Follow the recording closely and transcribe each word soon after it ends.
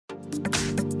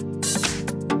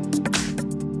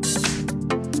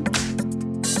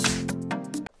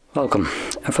Welcome,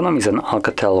 my name is an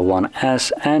ALCATEL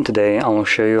 1S, and today I will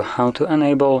show you how to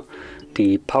enable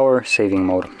the power saving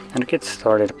mode. And to get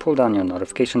started, pull down your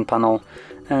notification panel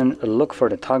and look for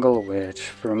the toggle, which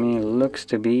for me looks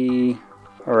to be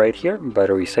right here,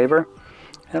 battery saver.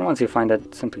 And once you find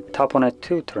it, simply tap on it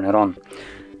to turn it on.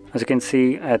 As you can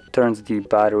see, it turns the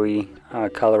battery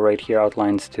color right here,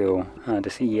 outlines to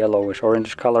this yellowish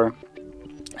orange color,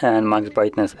 and max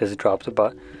brightness is dropped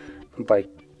by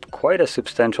quite a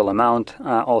substantial amount.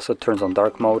 Also turns on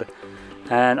dark mode,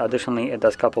 and additionally it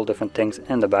does a couple different things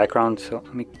in the background. So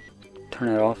let me turn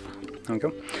it off. There we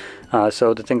go.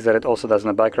 So the things that it also does in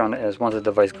the background is once the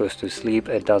device goes to sleep,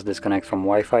 it does disconnect from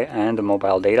Wi-Fi and the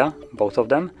mobile data, both of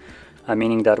them,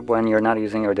 meaning that when you're not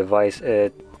using your device,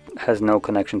 it has no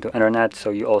connection to internet, so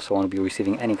you also won't be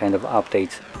receiving any kind of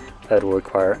updates that will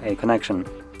require a connection.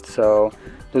 So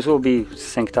this will be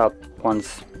synced up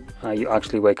once you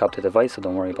actually wake up the device, so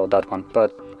don't worry about that one.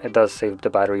 But it does save the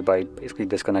battery by basically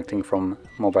disconnecting from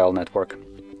mobile network.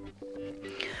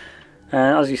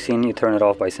 And as you've seen, you turn it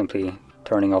off by simply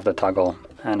turning off the toggle,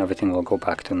 and everything will go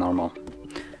back to normal.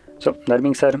 So that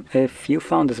being said, if you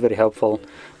found this very helpful,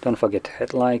 don't forget to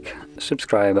hit like,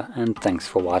 subscribe, and thanks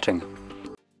for watching.